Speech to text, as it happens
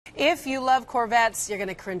If you love Corvettes, you're going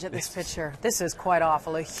to cringe at this picture. This is quite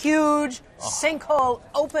awful. A huge sinkhole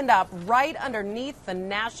opened up right underneath the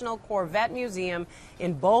National Corvette Museum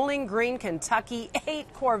in Bowling Green, Kentucky.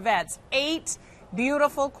 8 Corvettes, 8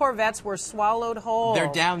 beautiful Corvettes were swallowed whole.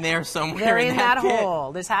 They're down there somewhere. They're in that pit.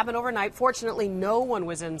 hole. This happened overnight. Fortunately, no one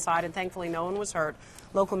was inside, and thankfully no one was hurt.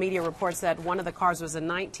 Local media reports that one of the cars was a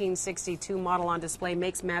 1962 model on display.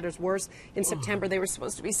 Makes matters worse. In September, they were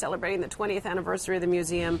supposed to be celebrating the 20th anniversary of the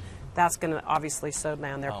museum. That's going to obviously slow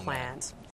down their plans.